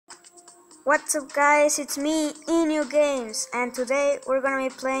What's up guys, it's me, New Games, and today we're gonna be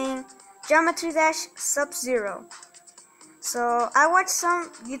playing Geometry Dash Subzero. So I watched some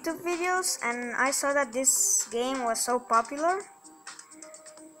YouTube videos and I saw that this game was so popular,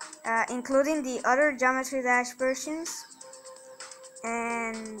 including the other Geometry Dash versions,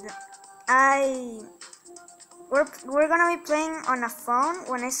 and we're gonna be playing on a phone.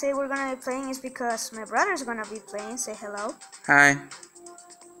 When I say we're gonna be playing, it's because my brother's gonna be playing. Say hello. Hi.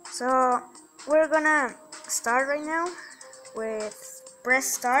 So we're gonna start right now with press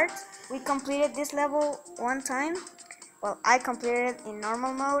start. We completed this level one time. Well, I completed it in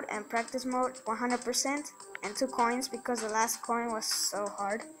normal mode and practice mode 100% and 2 coins because the last coin was so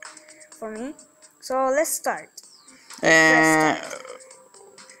hard for me. So let's start.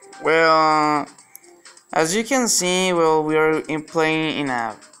 Well, as you can see, we are playing in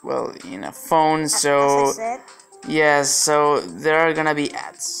a phone, so as I said. yes, so there are gonna be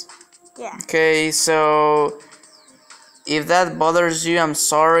ads. Yeah. Okay, so if that bothers you, I'm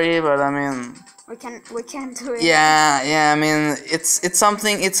sorry, but I mean, we can do it. Yeah. I mean, it's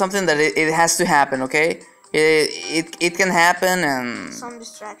something that it has to happen. Okay, it can happen, and some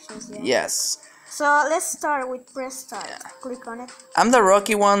distractions. Yeah. Yes. So let's start with press start. Yeah. Click on it. I'm the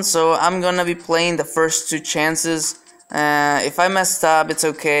rocky one, so I'm gonna be playing the first 2 chances. If I messed up, it's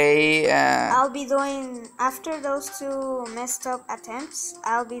okay. I'll be doing, after those 2 messed up attempts,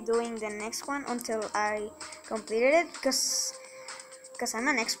 I'll be doing the next one until I completed it, because I'm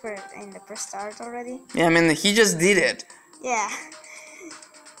an expert in the press start already. Yeah, I mean, he just did it. Yeah.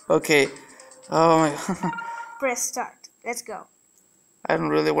 Okay. Oh my god. Press start. Let's go. I don't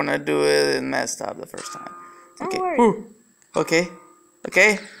really want to do it and messed up the first time. Don't okay. worry. Ooh. Okay.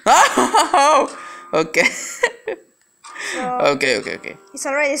 Oh! Okay. So, okay. He's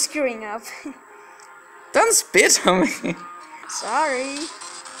already screwing up. Don't spit on me. Sorry.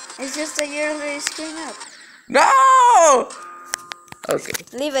 It's just that you're already screwing up. No! Okay.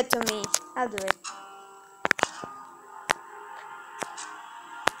 Leave it to me. I'll do it.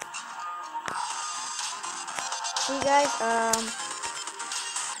 See guys,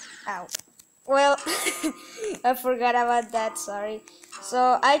 ow. Well, I forgot about that, sorry.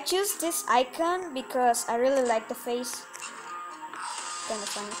 So I choose this icon because I really like the face. Kind of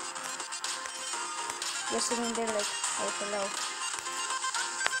funny. You're sitting there like, oh hello.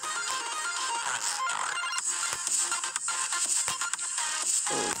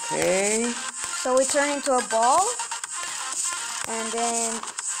 Okay. So we turn into a ball and then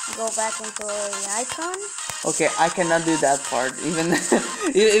go back into the icon. Okay, I cannot do that part. Even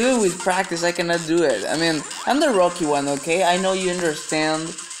even with practice, I cannot do it. I mean, I'm the rocky one, okay? I know you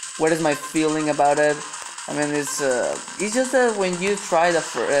understand what is my feeling about it. I mean, it's just that when you try the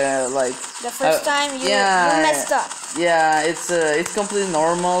first time you messed up. Yeah, it's completely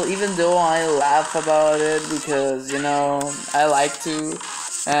normal. Even though I laugh about it because I like to,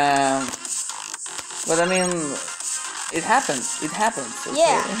 but I mean, it happens. It happens. Okay?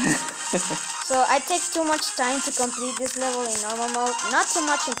 Yeah. So I take too much time to complete this level in normal mode. Not so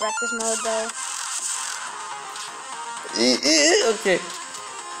much in practice mode though. Okay.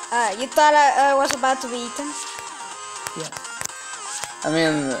 You thought I was about to be eaten? Yeah. I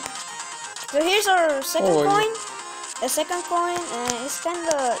mean. So here's our second coin. The second coin is kind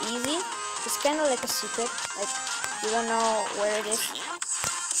of easy. It's kind of like a secret. Like you don't know where it is.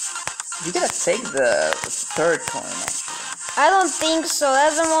 You gotta take the 3rd coin actually. I don't think so.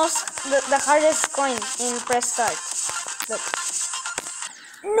 That's the hardest coin in press start. Look.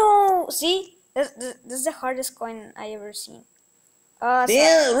 No! See? This is the hardest coin I ever seen.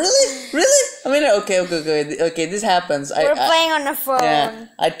 Damn, really? I mean, okay, this happens. We're playing on a phone. Yeah,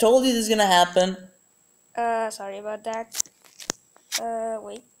 I told you this is gonna happen. Sorry about that.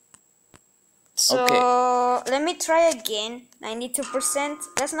 Wait. So, let me try again. 92%.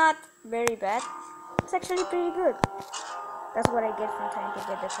 That's not very bad. It's actually pretty good. That's what I get from trying to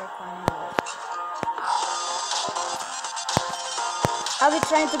get the 3rd coin anyway. I'll be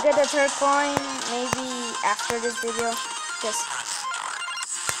trying to get the 3rd coin maybe after this video. Because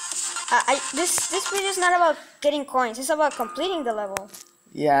this video is not about getting coins. It's about completing the level.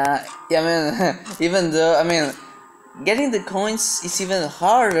 Yeah. I mean, even though getting the coins is even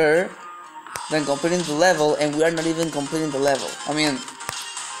harder than completing the level, and we are not even completing the level. I mean,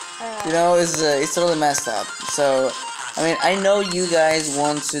 it's totally messed up. So. I mean, I know you guys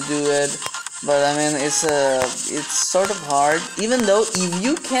want to do it, but I mean, it's sort of hard. Even though if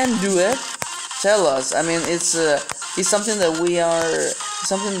you can do it, tell us. I mean, it's something that we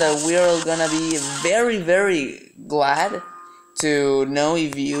are gonna be very, very glad to know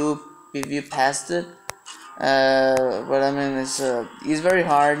if you passed it. But I mean, it's very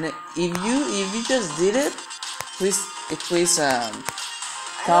hard. If you just did it, please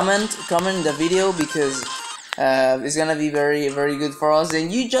comment in the video, because it's gonna be very good for us.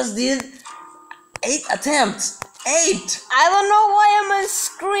 And you just did 8 attempts. 8. I don't know why I'm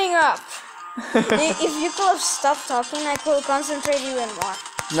screwing up. If you could have stopped talking, I could concentrate even more.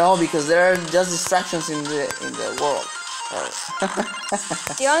 No, because there are just distractions in the world.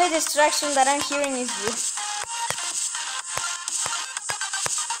 The only distraction that I'm hearing is you.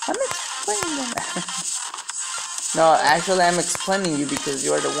 I'm explaining them. No, actually, I'm explaining you because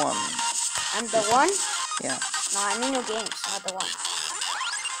you are the one. I'm the one? Yeah. No, I mean new games, not the one.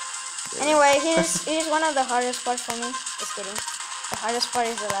 Anyway, here's one of the hardest parts for me. Just kidding. The hardest part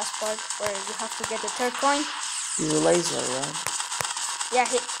is the last part, where you have to get the third coin. He's a laser, right? Yeah,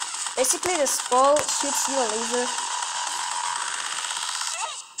 basically the skull shoots you a laser.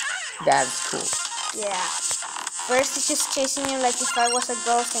 That's cool. Yeah. First he's just chasing you like if I was a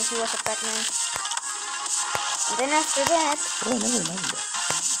ghost and he was a Pac-Man. And then after that... Oh, I never mind that.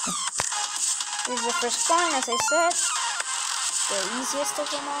 Here's the first coin, as I said. The easiest of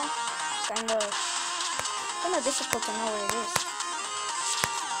them all. Kind of difficult to know where it is.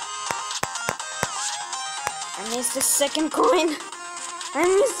 I missed the second coin.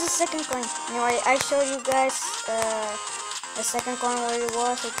 Anyway, I showed you guys the second coin where it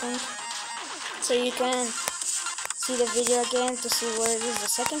was, I think. So you can see the video again to see where it is the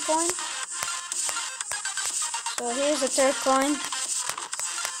second coin. So here's the third coin.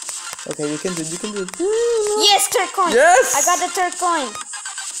 Okay, you can do it. Yes, third coin! Yes! I got the third coin!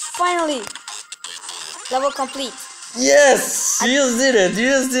 Finally! Level complete. Yes! You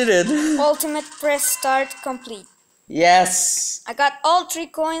just did it! Ultimate press start complete. Yes! I got all 3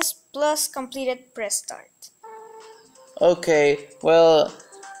 coins plus completed press start. Okay, well,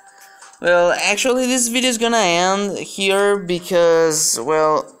 actually this video is gonna end here because,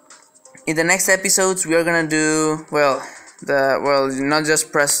 well, in the next episodes we are gonna do, not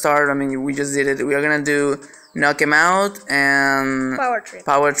just press start, I mean, we just did it. We are gonna do knock him out and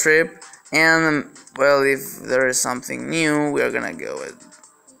power trip, and, well, if there is something new, we are gonna go with.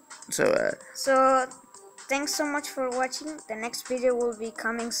 So thanks so much for watching. The next video will be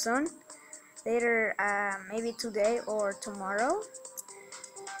coming soon. Later, maybe today or tomorrow.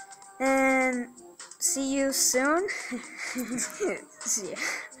 And see you soon. See ya.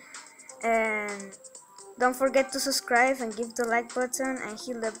 And don't forget to subscribe and give the like button and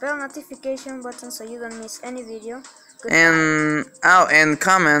hit the bell notification button so you don't miss any video. Goodbye. And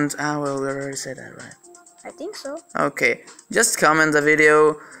comment. Well, we already said that, right? I think so. Okay, just comment the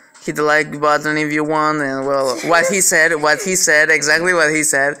video, hit the like button if you want, and, well, what he said, exactly what he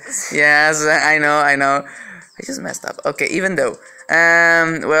said. Yes, I know. I just messed up. Okay, even though.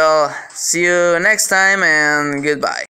 Well, see you next time, and goodbye.